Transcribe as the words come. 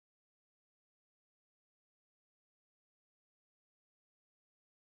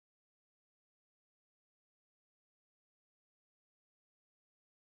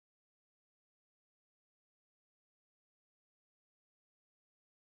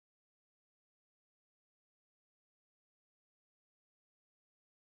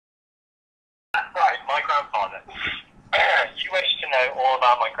My grandfather. You wish to know all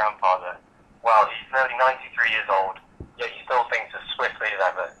about my grandfather. Well, he's nearly 93 years old, yet he still thinks as swiftly as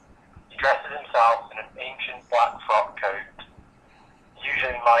ever. He dresses himself in an ancient black frock coat,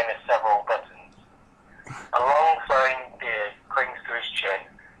 usually minus several buttons. A long flowing beard clings to his chin,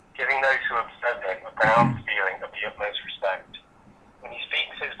 giving those who observe him a pronounced feeling of the utmost respect. When he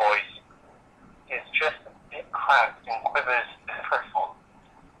speaks, his voice is just a bit cracked and quivers a trifle.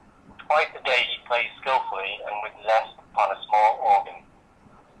 Twice a day he plays skillfully and with zest upon a small organ.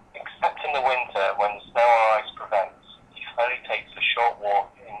 Except in the winter when snow or ice prevents, he slowly takes a short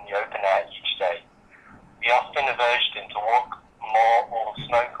walk in the open air each day. We often have urged him to walk more or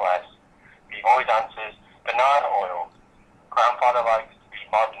smoke less, but he always answers, banana oil. Grandfather likes to be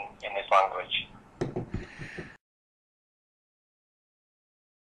modern in his language.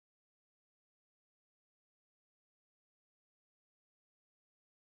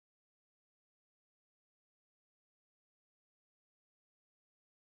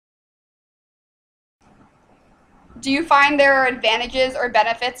 Do you find there are advantages or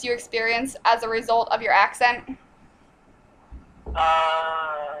benefits you experience as a result of your accent? Yeah.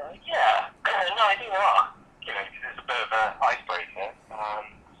 No, I think there are. You know, because it's a bit of an icebreaker.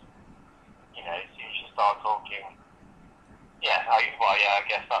 You know, as soon as you start talking, I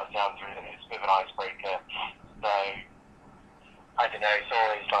guess that's the answer, isn't it? It's a bit of an icebreaker. So, I don't know, it's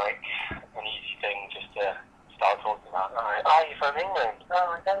always like an easy thing just to start talking about. Oh, you're from England?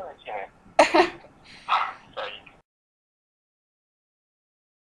 Oh, I know, you know. So,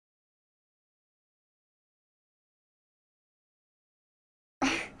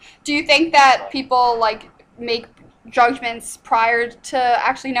 Do you think that people like make judgments prior to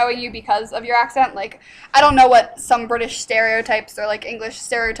actually knowing you because of your accent? Like, I don't know what some British stereotypes or like English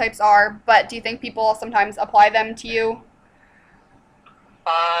stereotypes are, but do you think people sometimes apply them to you?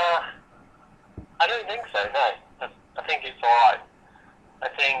 I don't think so, no. I think it's alright. I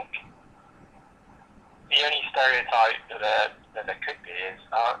think the only stereotype that there could be is,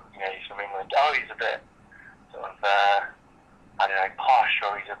 you know, he's from England. Oh, he's a bit sort of, I don't know, posh,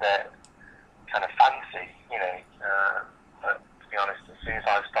 or he's a bit kind of fancy, you know. But to be honest, as soon as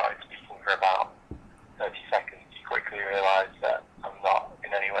I started speaking for about 30 seconds, you quickly realise that I'm not in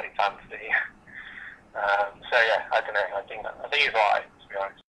any way fancy. So yeah, I don't know. I think it's alright, to be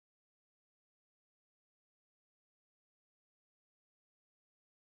honest.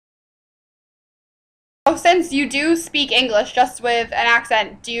 Oh, since you do speak English just with an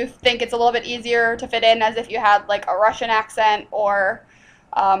accent, do you think it's a little bit easier to fit in as if you had like a Russian accent or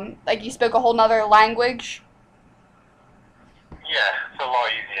like you spoke a whole nother language? Yeah, it's a lot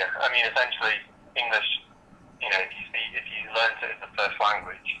easier. I mean, essentially, English, you know, if you learn it as a first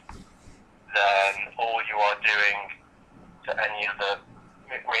language, then all you are doing to any of the,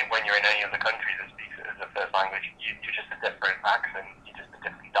 when you're in any of the countries that speaks it as a first language, you're just a different accent, you're just a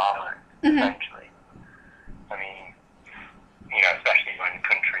different dialect, essentially. I mean, you know, especially when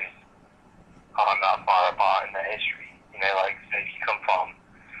countries aren't that far apart in their history. You know, like, say if you come from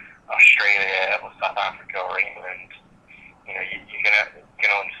Australia or South Africa or England, you know, you're gonna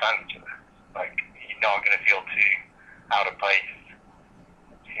understand each other. Like, you're not gonna feel too out of place.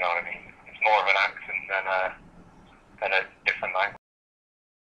 You know what I mean? It's more of an accent than a different language.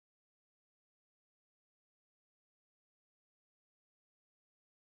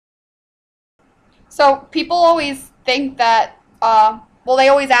 So people always think that, well, they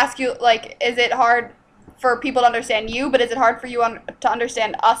always ask you, like, is it hard for people to understand you, but is it hard for you to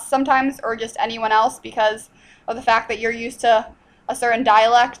understand us sometimes, or just anyone else because of the fact that you're used to a certain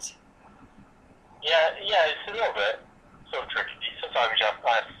dialect? Yeah, it's a little bit sort of tricky. Sometimes you have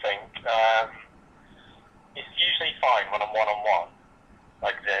to think. It's usually fine when I'm one-on-one,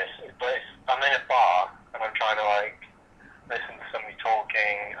 like this, but if I'm in a bar and I'm trying to like listen to somebody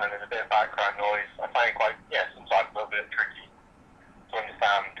talking and there's a bit of background noise, I find it quite, sometimes a little bit tricky to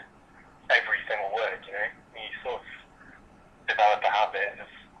understand every single word, you know. And you sort of develop a habit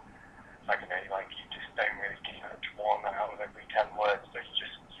of, I don't know, like you just don't really catch one out of every 10 words, but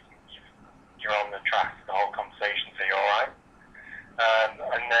you're on the track of the whole conversation, so you're alright.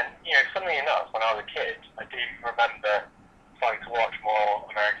 And then, you know, funnily enough, when I was a kid, I do remember starting to watch more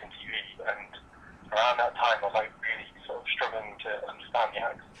American TV, and around that time I was like really sort of struggling to understand the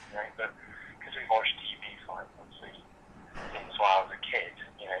accent, you know, but because we watched TV for like, obviously, since I was a kid,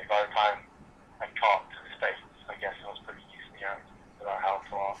 you know, by the time I got to the States, I guess I was pretty used to the accent, so that helped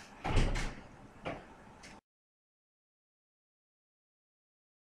a lot.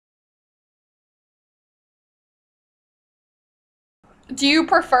 Do you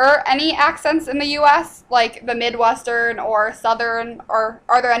prefer any accents in the U.S., like the Midwestern or Southern, or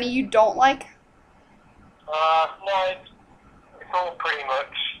are there any you don't like? No, it's all pretty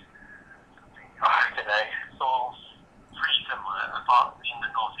much, I don't know, it's all pretty similar, apart in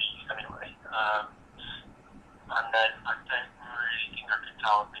the northeast anyway. And then I don't really think I could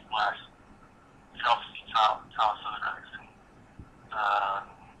tell a bit less. You can obviously tell southern accent.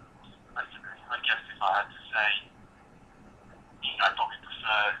 I guess if I had to say, I'd probably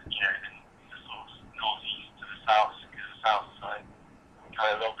prefer, the sort of northeast to the south, because the south side is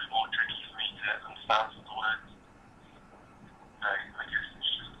kind of a little bit more tricky for me to understand some of the words. So I guess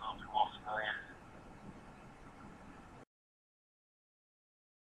it's just a little bit more familiar.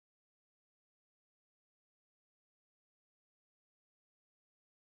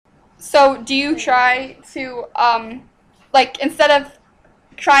 So do you try to, like, instead of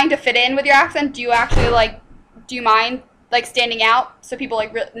trying to fit in with your accent, do you actually, like, do you mind, like, standing out so people,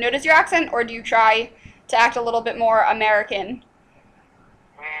 like, notice your accent, or do you try to act a little bit more American?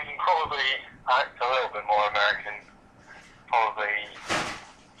 Probably act a little bit more American. Probably,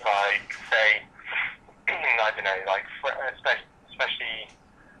 like, say, I don't know, like, especially,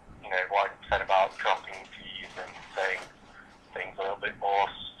 what I said about dropping T's and saying things a little bit more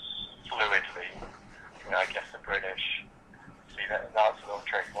fluidly. I guess the British, see that's a little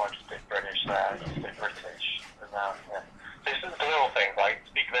trick. I just did British there, you did British, and now, yeah. So it's just the little things, like,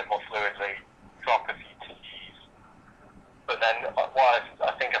 speak a bit more fluidly, drop a few T's. But then what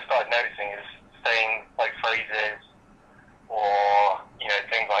I think I've started noticing is saying, like, phrases, or,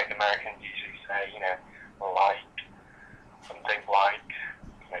 things like Americans usually say, like, something like,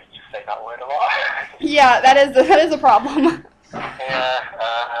 you just say that word a lot. Yeah, that is a problem. Yeah,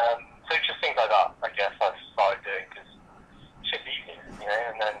 so just things like that, I guess, I've started doing, because it's just easier,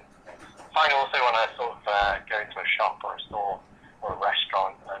 and then I find also when I sort of go into a shop or a store or a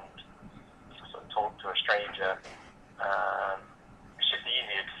restaurant and sort of talk to a stranger, it's just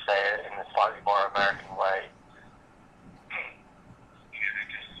easier to say it in a slightly more American way.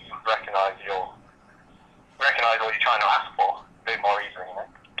 They just recognize what you're trying to ask for a bit more easily,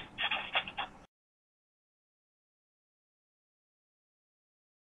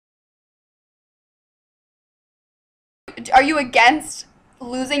 Are you against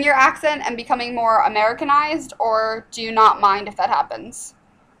losing your accent and becoming more Americanized, or do you not mind if that happens?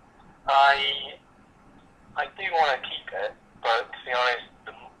 I do want to keep it, but to be honest,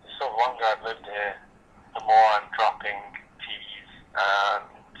 the sort of longer I've lived here, the more I'm dropping T's, and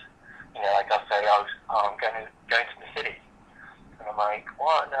like I'll say, I'm going to the city, and I'm like,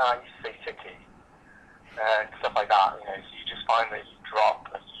 what? No, I used to say city, and stuff like that. So you just find that you drop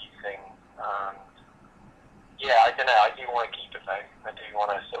a few things, and yeah, I don't know. I do want to keep it though. I do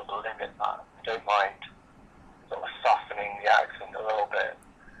want to sort of limit that. I don't mind sort of softening the accent a little bit,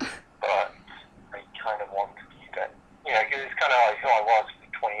 but I kind of want to keep it. Because it's kind of like who I was for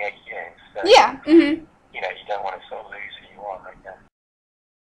 28 years. So, Yeah. Mhm. You don't want to sort of lose who you are, I guess.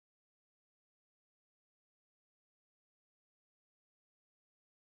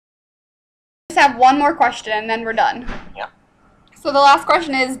 Just have one more question and then we're done. Yeah. So the last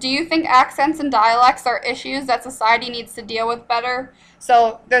question is, do you think accents and dialects are issues that society needs to deal with better?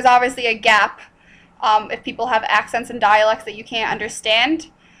 So there's obviously a gap if people have accents and dialects that you can't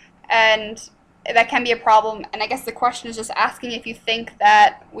understand, and that can be a problem. And I guess the question is just asking if you think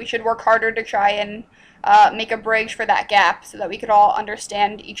that we should work harder to try and make a bridge for that gap so that we could all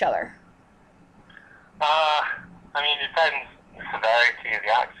understand each other. It depends the severity of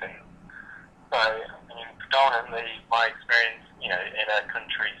the accent. So, predominantly my experience, in a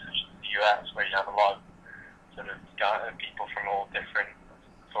country such as the US, where you have a lot of sort of people from all different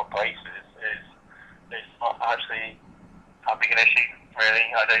sort of places, it's not actually that big an issue, really.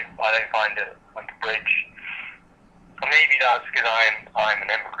 I don't find it like a bridge. And maybe that's because I'm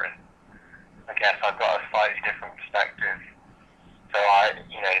an immigrant. I guess I've got a slightly different perspective. So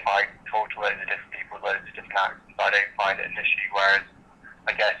if I talk to loads of different people with loads of different accents, I don't find it an issue. Whereas,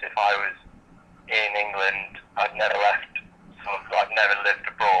 I guess if I was in England, I've never lived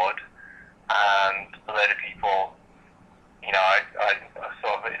abroad, and a lot of people,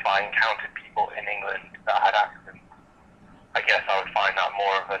 if I encountered people in England that had accents, I guess I would find that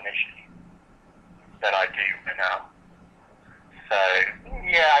more of an issue than I do now. So,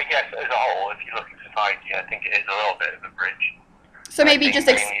 yeah, I guess as a whole, if you look at society, I think it is a little bit of a bridge. So maybe just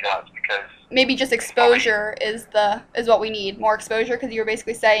that's because maybe just exposure is what we need, more exposure, because you were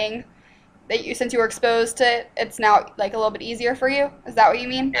basically saying that since you were exposed to it, it's now like a little bit easier for you. Is that what you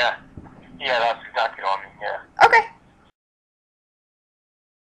mean? Yeah, that's exactly what I mean. Yeah. Okay.